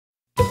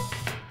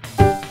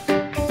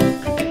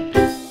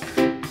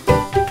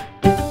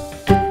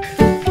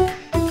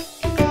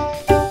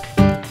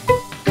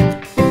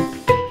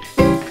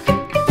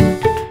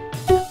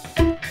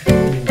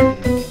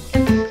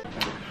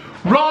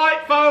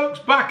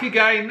back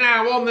again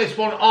now on this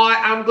one. I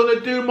am going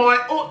to do my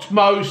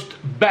utmost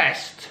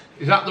best.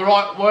 Is that the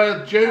right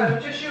word,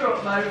 June? Just your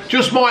utmost.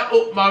 Just my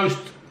utmost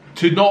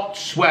to not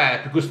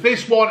swear, because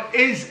this one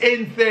is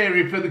in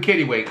theory for the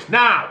kiddywinks.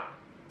 Now,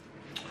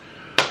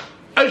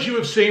 as you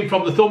have seen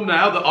from the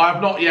thumbnail that I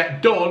have not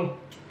yet done,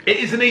 it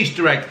is an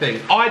Easter egg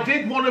thing. I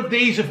did one of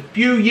these a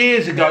few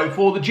years ago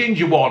for the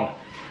ginger one,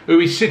 who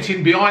is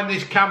sitting behind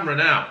this camera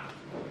now.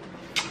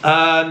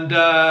 And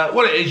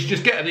what it is, you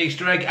just get an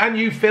Easter egg and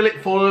you fill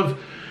it full of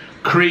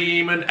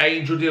cream and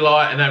angel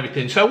delight and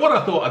everything. So what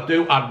I thought I'd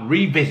do, I'd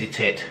revisit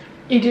it.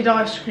 You did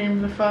ice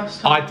cream the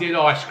first time. I did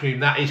ice cream,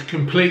 that is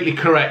completely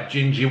correct,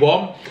 Ginger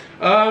one.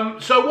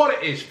 So what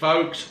it is,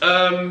 folks,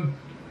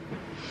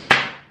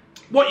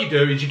 what you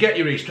do is you get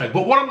your Easter egg.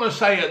 But what I'm going to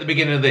say at the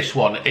beginning of this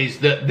one is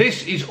that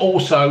this is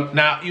also,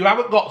 now you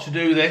haven't got to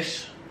do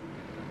this.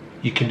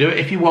 You can do it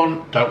if you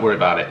want, don't worry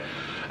about it.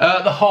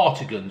 The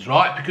Hartigans,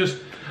 right? Because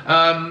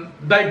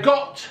they've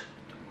got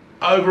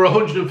over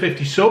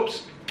 150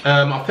 subs.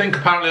 I think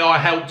apparently I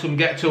helped them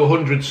get to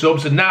 100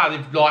 subs, and now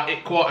they've like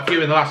hit quite a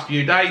few in the last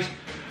few days.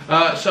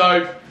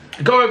 So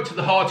go over to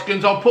the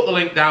Hartigans. I'll put the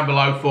link down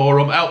below for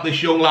them. Help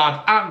this young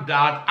lad and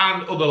dad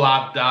and other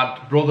lad,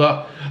 dad,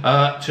 brother,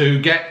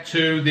 to get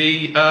to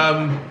the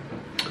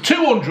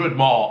 200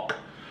 mark.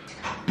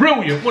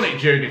 Brilliant, wouldn't it,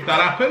 Jude, if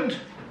that happened?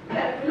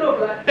 Yeah, it'd be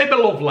lovely. It'd be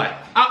lovely,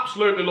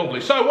 absolutely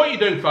lovely. So what you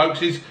do,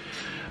 folks, is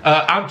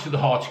answer the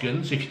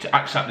Hartigans if you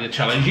accept the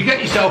challenge. You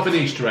get yourself an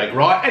Easter egg,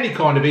 right? Any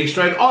kind of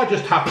Easter egg. I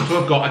just happen to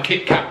have got a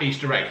Kit Kat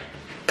Easter egg.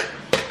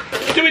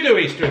 Do we do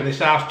Easter in this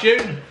house,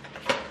 June?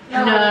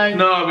 No.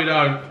 No, we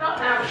don't. Not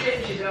now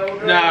Ginger's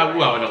older. No,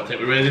 well, I don't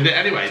think we really did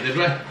anyway, did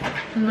we?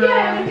 No.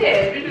 Yeah, we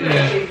did. We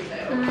did.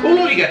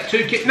 Well, you get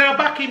 2 Kit. Now,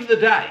 back in the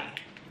day,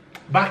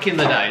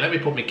 let me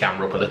put my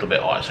camera up a little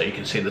bit higher so you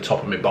can see the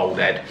top of my bald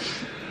head.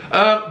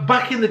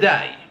 Back in the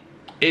day,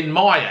 in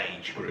my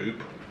age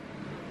group,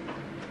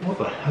 what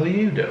the hell are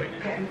you doing?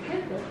 Getting the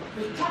kid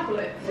with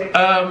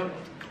tablets.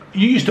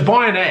 You used to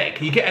buy an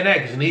egg, you get an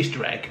egg as an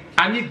Easter egg,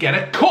 and you'd get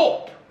a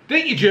cup,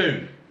 didn't you,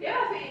 June? Yeah,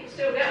 I think you can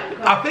still get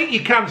them. I think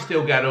you can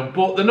still get them,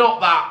 but they're not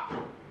that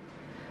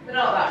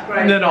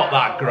great. They're not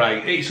that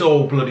great. It's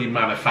all bloody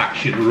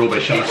manufactured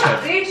rubbish, I In fact,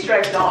 said. the Easter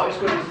eggs aren't as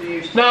good as they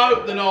used to.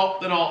 No, they're not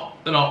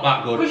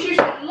that good. Because you used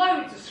to get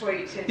loads of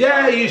sweets in.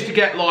 Yeah, you used to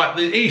get like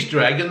the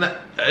Easter egg,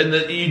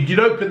 and you'd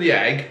open the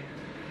egg,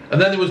 and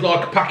then there was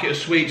like a packet of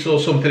sweets or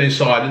something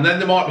inside, and then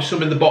there might be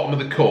some in the bottom of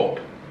the cup.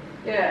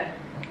 Yeah.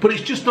 But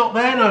it's just not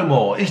there no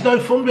more. It's no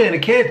fun being a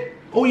kid.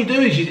 All you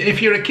do is,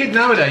 if you're a kid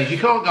nowadays, you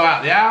can't go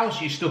out the house,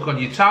 you're stuck on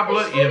your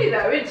tablet. It's funny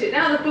though, isn't it?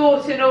 Now they've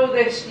brought in all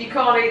this, you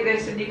can't eat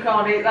this and you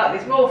can't eat that.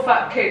 There's more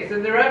fat kids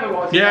than there ever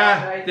was.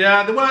 Yeah,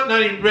 yeah, there weren't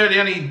really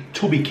any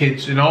tubby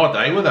kids in our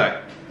day, were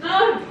there?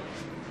 No.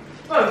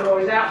 Well, we were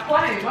always out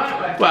playing, weren't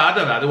we? Well, I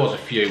don't know, there was a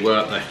few,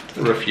 weren't there?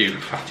 There were a few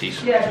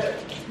fatties. Yeah,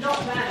 but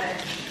not many.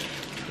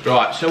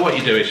 Right, so what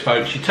you do is,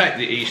 folks, you take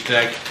the Easter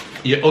egg,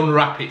 you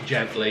unwrap it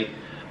gently,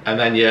 and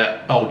then you,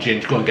 oh,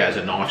 Ginge, go and get us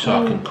a knife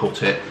so I can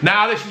cut it.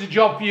 Now, this is a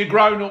job for you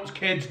grown-ups,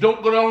 kids.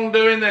 Don't go on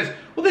doing this.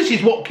 Well, this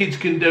is what kids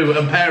can do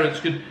and parents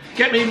can.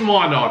 Get me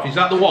my knife. Is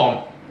that the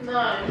one? No.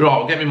 Right,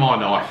 well, get me my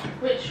knife.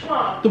 Which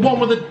one? The one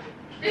with the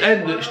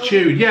end that's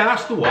chewed. Yeah,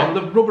 that's the one.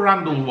 The rubber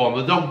handled one,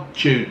 the dog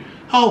chewed.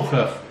 Oh,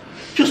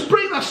 just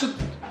bring that.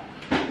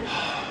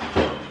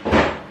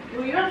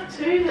 Well, you have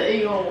 2 that are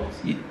yours.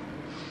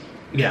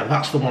 Yeah,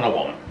 that's the one I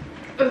want.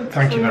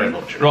 Thank you very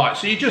much. Right,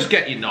 so you just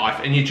get your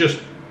knife and you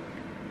just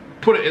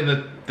put it in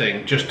the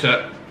thing just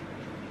to,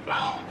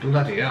 oh,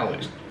 bloody hell,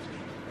 it's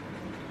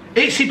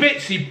itsy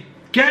bitsy,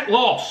 get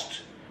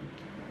lost.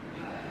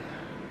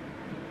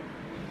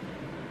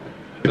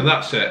 And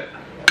that's it.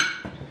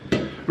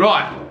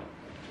 Right,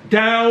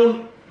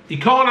 down, you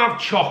can't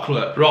have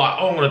chocolate. Right,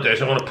 all I'm gonna do is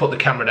I'm gonna put the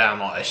camera down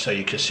like this so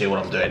you can see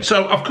what I'm doing.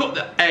 So I've cut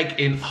the egg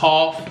in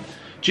half.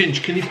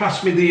 Ginge, can you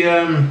pass me the,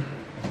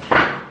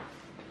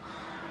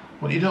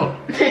 what are you doing?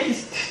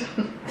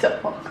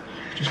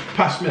 Just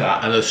pass me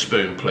that and a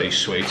spoon, please,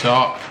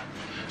 sweetheart.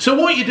 So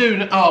what you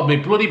do, oh, my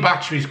bloody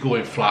battery's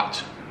going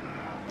flat.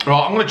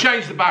 Right, I'm going to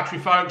change the battery,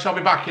 folks. I'll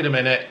be back in a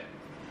minute.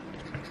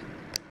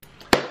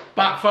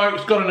 Back,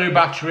 folks, got a new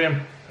battery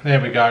in. There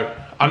we go.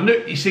 I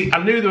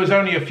knew there was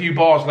only a few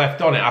bars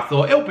left on it. I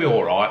thought it'll be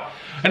all right.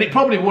 And it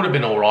probably would have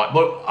been all right,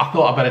 but I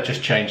thought I'd better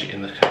just change it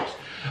in the case.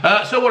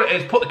 So what it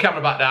is, put the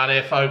camera back down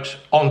here, folks,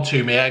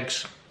 onto my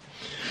eggs.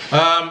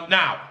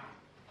 Now,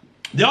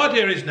 the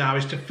idea is now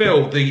is to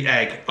fill the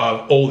egg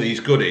of all these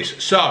goodies.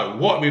 So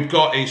what we've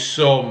got is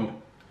some,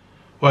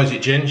 what is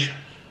it, Ginge?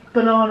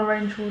 Banana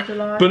Angel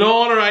Delight.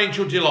 Banana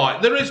Angel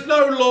Delight. There is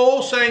no law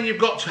saying you've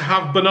got to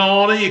have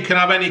banana. You can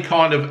have any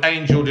kind of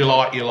Angel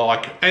Delight you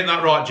like. Ain't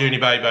that right, Junie,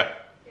 baby?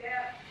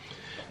 Yeah.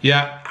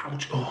 Yeah.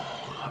 Ouch. Oh,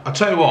 I'll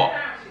tell you what.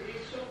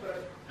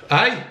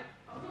 Hey?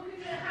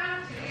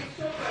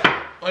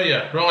 Oh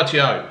yeah,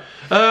 rightio.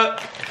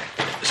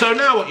 So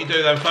now what you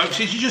do then, folks,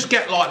 is you just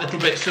get like little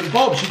bits and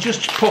bobs. You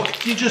just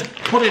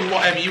put in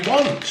whatever you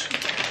want.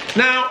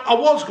 Now, I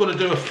was going to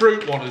do a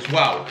fruit one as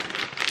well,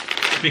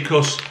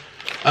 because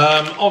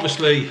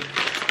obviously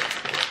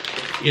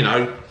you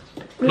know,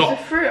 There's the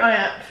fruit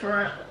I ate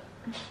for it.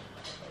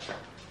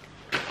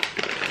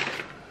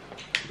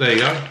 There you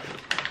go.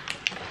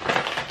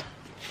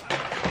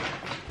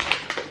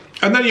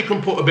 And then you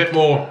can put a bit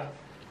more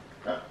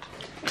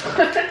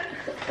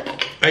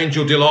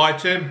Angel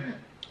Delight in.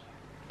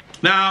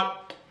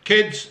 Now,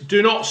 kids,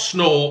 do not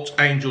snort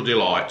Angel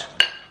Delight.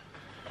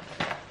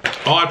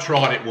 I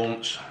tried it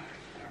once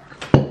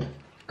and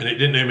it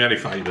didn't do me any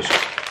favours.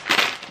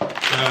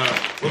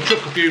 We'll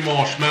chuck a few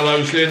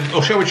marshmallows in.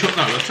 Or shall we chuck,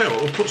 no, I'll tell you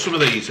what, we'll put some of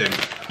these in.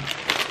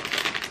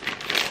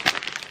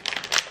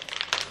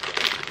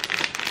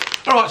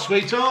 Alright,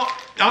 sweetheart.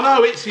 I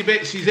know Itsy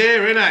Bitsy's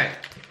here, isn't he?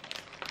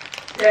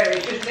 Yeah,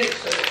 he just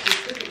nicked it. He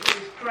took it to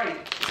his crate.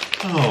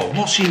 Oh,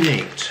 what's he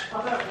nicked? I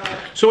don't know.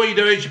 So what you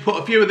do is you put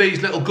a few of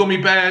these little gummy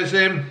bears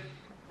in.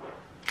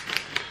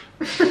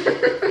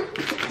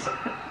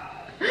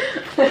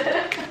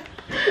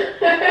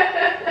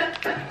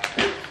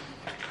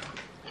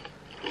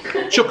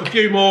 Chuck a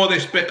few more of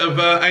this bit of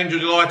Angel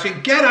Delight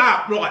in. Get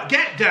up, right,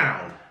 get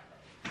down.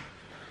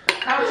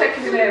 I'll take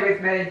him in here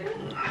with me.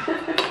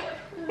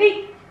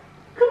 Hey,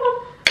 come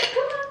on, come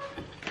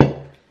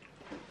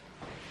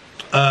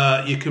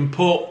on. You can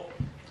put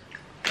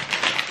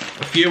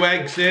a few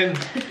eggs in. A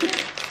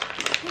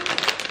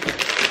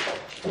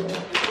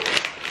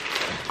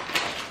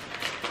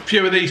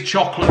few of these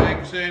chocolate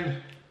eggs in.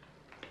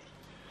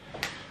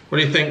 What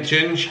do you think,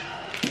 Ginge?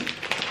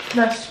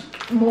 That's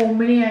more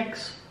mini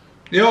eggs.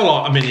 They all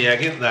like a mini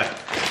egg, isn't they?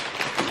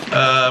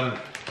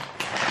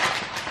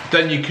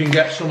 Then you can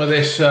get some of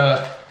this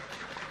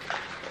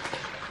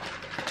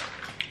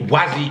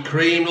Wazzy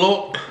cream,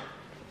 look.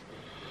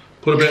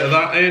 Put a bit of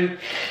that in.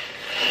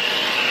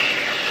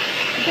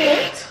 A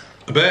bit.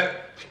 A bit.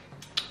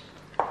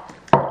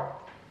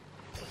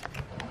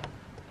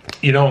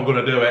 You know I'm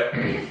going to do it.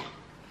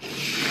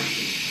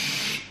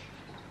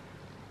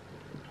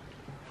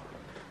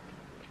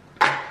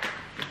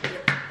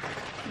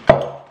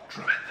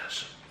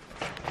 Tremendous.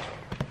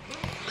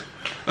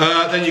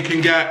 Then you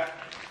can get...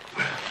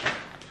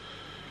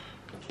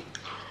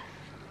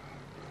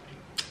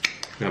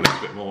 a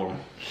bit more.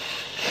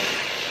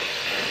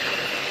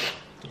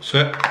 That's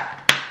it.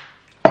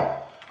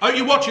 Oh,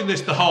 you're watching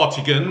this, the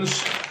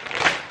Heartigans,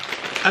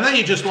 and then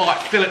you just like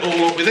fill it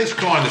all up with this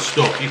kind of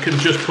stuff. You can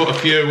just put a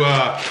few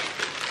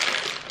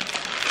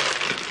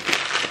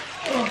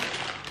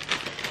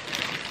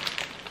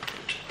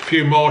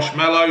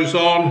marshmallows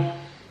on.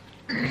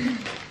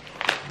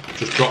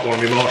 Just drop one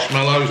of your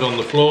marshmallows on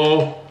the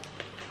floor.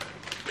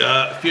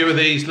 A few of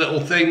these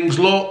little things,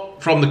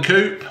 look, from the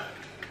coop.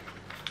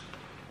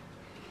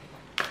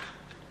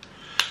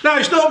 Now,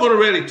 it's not going to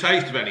really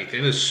taste of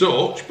anything as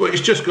such, but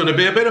it's just going to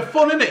be a bit of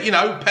fun, isn't it? You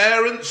know,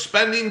 parents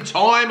spending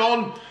time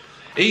on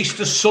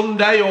Easter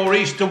Sunday or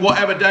Easter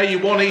whatever day you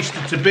want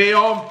Easter to be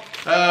on.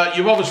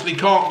 You obviously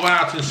can't go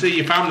out and see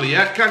your family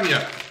yet, can you?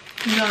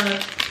 No.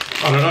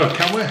 I don't know,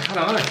 can we? I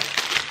don't know.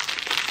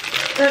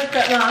 Let's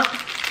get that.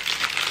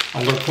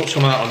 I'm going to put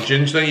some of that on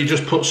Ginge. Then you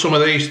just put some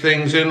of these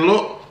things in,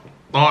 look,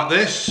 like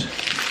this.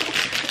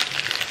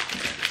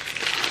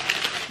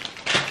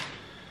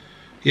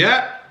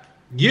 Yeah.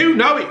 You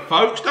know it,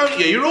 folks, don't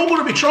you? You're all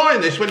going to be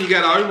trying this when you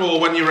get home or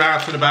when you're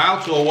out and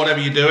about or whatever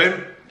you're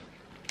doing.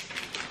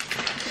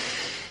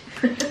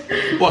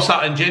 What's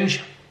that in,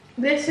 Ginge?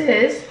 This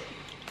is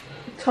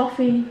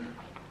toffee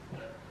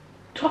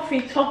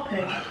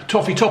topping.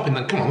 Toffee topping,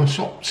 then. Come on,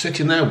 stop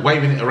sitting there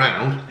waving it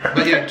around.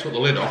 But you haven't took the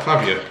lid off,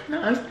 have you?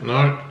 No.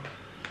 No.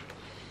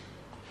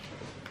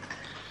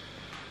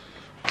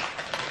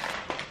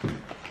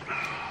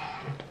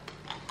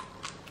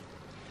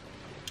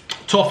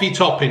 Toffee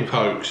topping,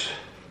 folks.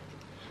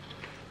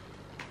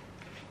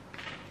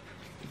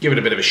 Give it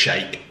a bit of a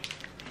shake.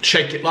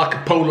 Shake it like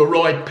a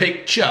Polaroid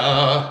picture.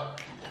 Now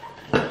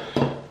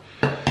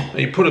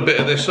you put a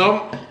bit of this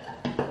on.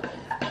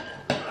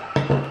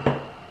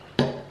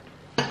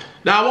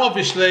 Now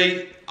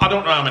obviously, I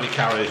don't know how many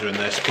calories are in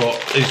this, but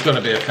it's going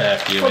to be a fair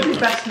few. Probably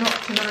best not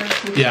to know.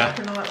 Yeah.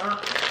 Something like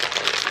that.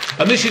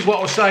 And this is what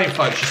I was saying,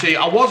 folks. You see,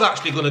 I was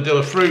actually going to do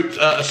a fruit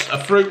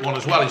one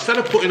as well. Instead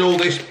of putting all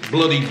this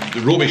bloody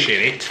rubbish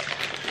in it,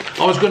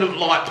 I was going to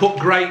like put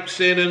grapes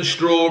in and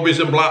strawberries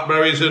and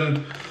blackberries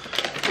and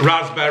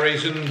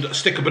raspberries and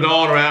stick a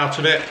banana out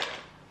of it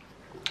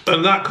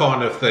and that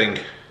kind of thing.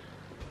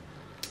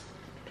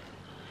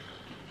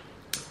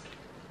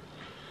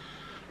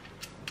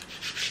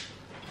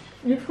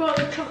 You've got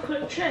the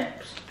chocolate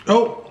chips.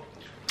 Oh,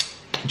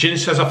 Ginny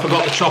says I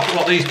forgot the chocolate.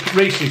 What, these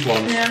Reese's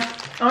ones? Yeah,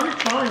 I'm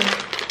trying.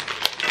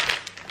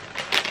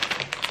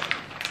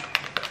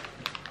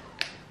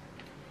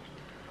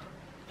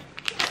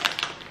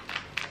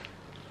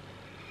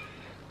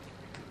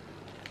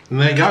 And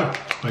there you go.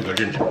 There you go,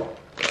 Ginger.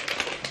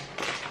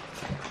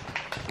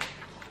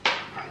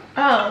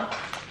 Oh.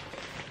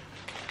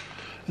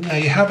 And there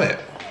you have it.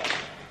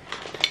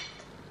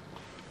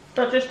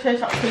 That just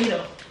tastes like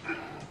peanut.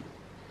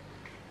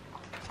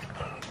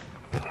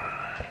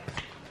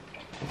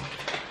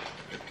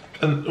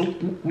 And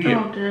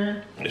yeah, Oh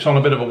dear. it's on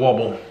a bit of a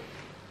wobble.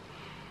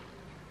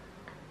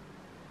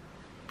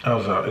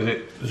 How's that? Is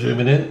it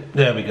zooming in?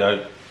 There we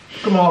go.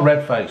 Come on,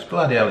 red face.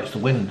 Bloody hell, it's the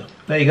wind.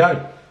 There you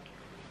go.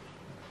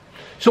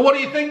 So what do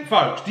you think,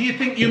 folks? Do you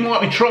think you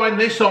might be trying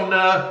this on,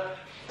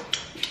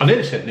 I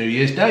nearly said New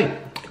Year's Day.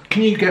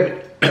 Can you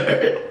get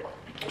me,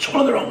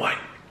 swallow the wrong way.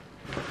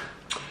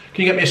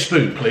 Can you get me a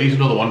spoon, please?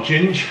 Another one,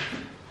 Ginge.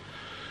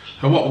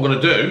 And what we're going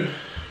to do,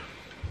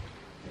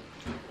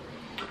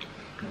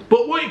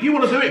 but what if you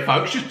want to do it,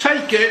 folks, just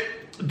take it,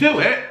 do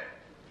it,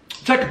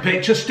 take a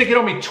picture, stick it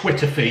on my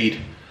Twitter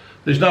feed.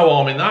 There's no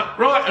harm in that.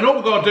 Right, and all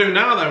we've got to do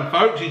now then,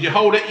 folks, is you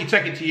hold it, you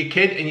take it to your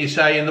kid, and you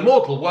say, in the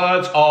mortal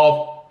words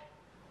of...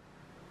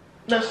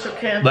 Let's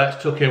tuck in.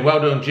 Let's tuck in.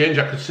 Well done, Ginge.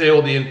 I can see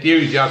all the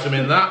enthusiasm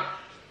in that.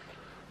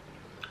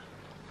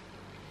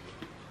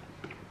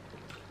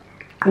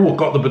 Oh, I've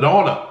got the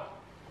banana.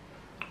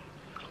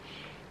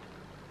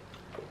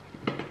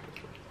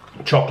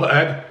 Chocolate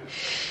egg.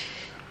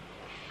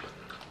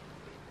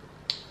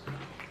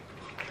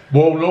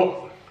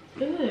 Walnut.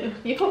 Ew,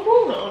 you put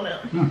walnut on it?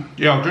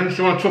 Yeah, Ginge,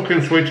 do you want to tuck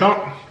in,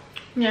 sweetheart?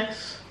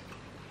 Yes.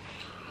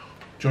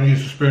 Do you want to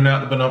use the spoon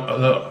out the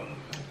banana?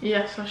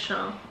 Yes, I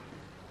shall.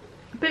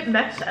 A bit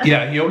messy.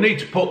 Yeah, you'll need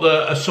to put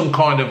the some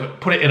kind of,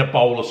 put it in a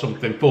bowl or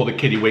something for the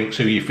kiddie winks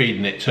who you're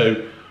feeding it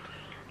to.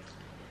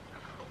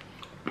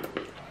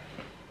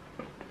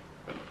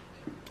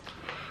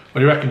 What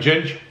do you reckon,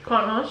 Ginge?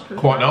 Quite nice.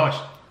 Quite nice.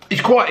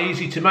 It's quite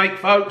easy to make,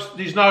 folks.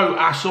 There's no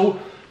hassle.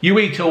 You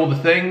eat all the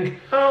thing.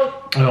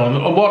 Oh.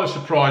 And what a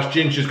surprise,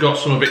 Ginge has got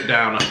some of it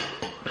down.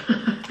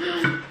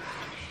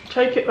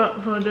 Take it back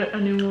before I do it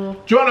anymore.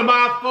 Do you want a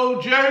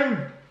mouthful,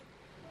 June?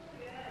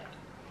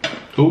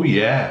 Oh,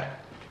 yeah.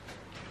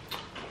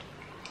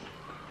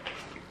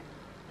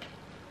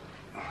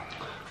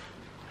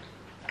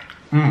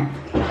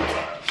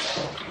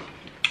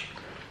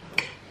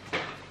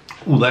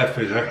 Oh, they're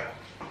fizzy.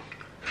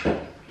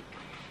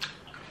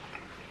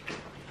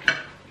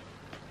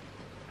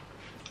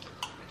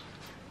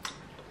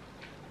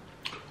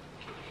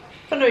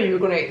 I knew you were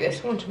going to eat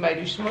this. I wanted to make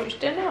you some much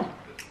dinner.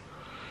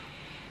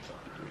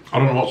 I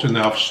don't know what's in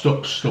there. I've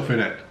stuck stuff in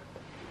it.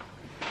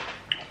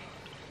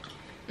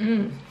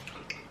 You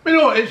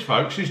know what it is,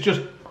 folks? It's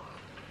just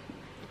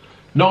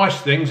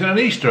nice things and an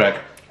Easter egg.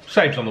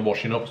 Saves on the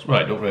washing up.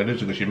 Right, don't really,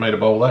 does it? Because you've made a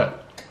bowl there.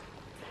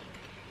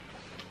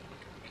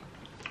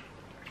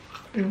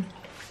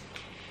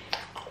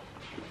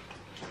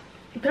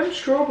 Them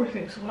strawberry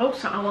things are well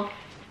sour.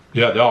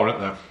 Yeah, they are, aren't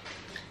they?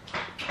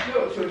 You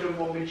also done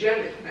one with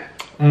jelly, isn't it?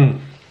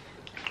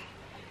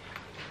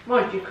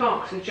 Mind you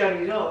can't because the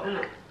jelly's hot,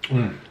 isn't it?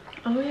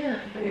 Oh yeah.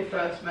 When you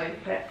first made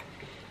it.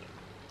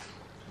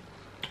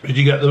 Did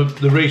you get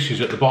the Reese's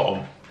at the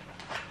bottom?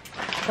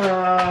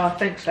 I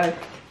think so.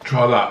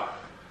 Try that.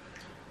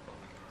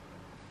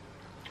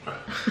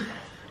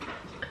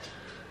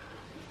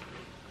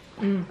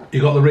 You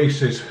got the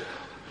Reese's.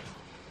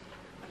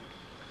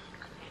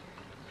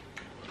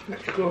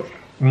 That's good.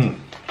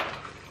 And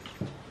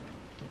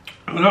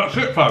that's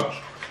it, folks.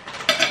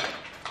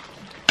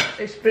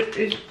 It's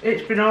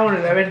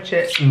banana though, isn't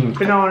it?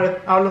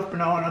 Banana. I love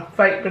banana.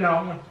 Fake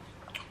banana.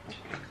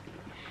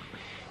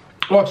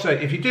 Like I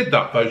say, if you did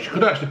that, folks, you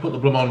could actually put the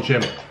blancmange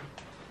in.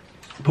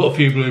 Put a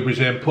few blueberries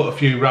in, put a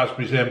few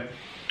raspberries in.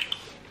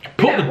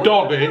 Put the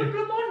dog in. Would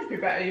blancmange be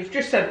better? You've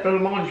just said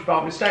blancmange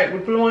by mistake.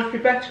 Would blancmange be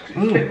better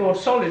because it's a bit more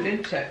solid,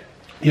 isn't it?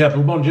 Yeah,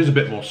 blancmange is a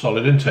bit more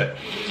solid, isn't it?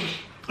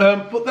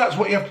 But that's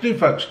what you have to do,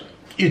 folks.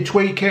 You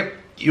tweak it.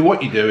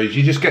 What you do is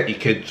you just get your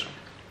kids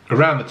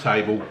around the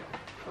table,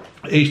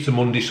 Easter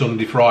Monday,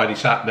 Sunday, Friday,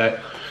 Saturday,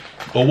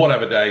 or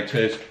whatever day it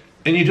is,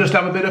 and you just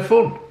have a bit of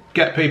fun.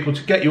 Get people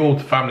to get you all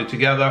the family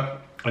together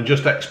and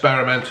just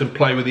experiment and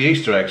play with the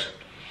Easter eggs.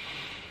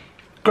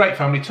 Great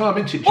family time,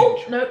 isn't it, Ginge?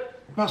 Oh, no.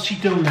 What's he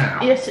doing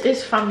now? Yes, it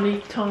is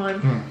family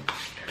time.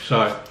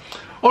 So,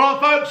 all right,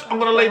 folks, I'm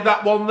going to leave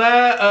that one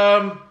there.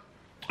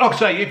 Like I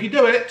say, if you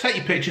do it, take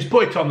your pictures,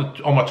 put it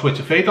on my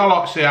Twitter feed. I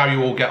like to see how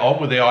you all get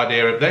on with the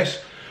idea of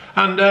this,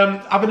 and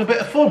having a bit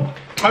of fun.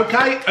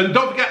 Okay, and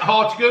don't forget,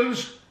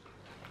 Heartigans,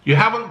 you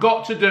haven't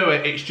got to do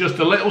it. It's just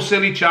a little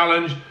silly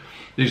challenge.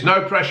 There's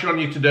no pressure on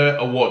you to do it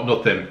or what,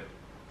 nothing.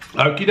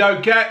 Okie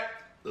dokie,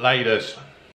 laters.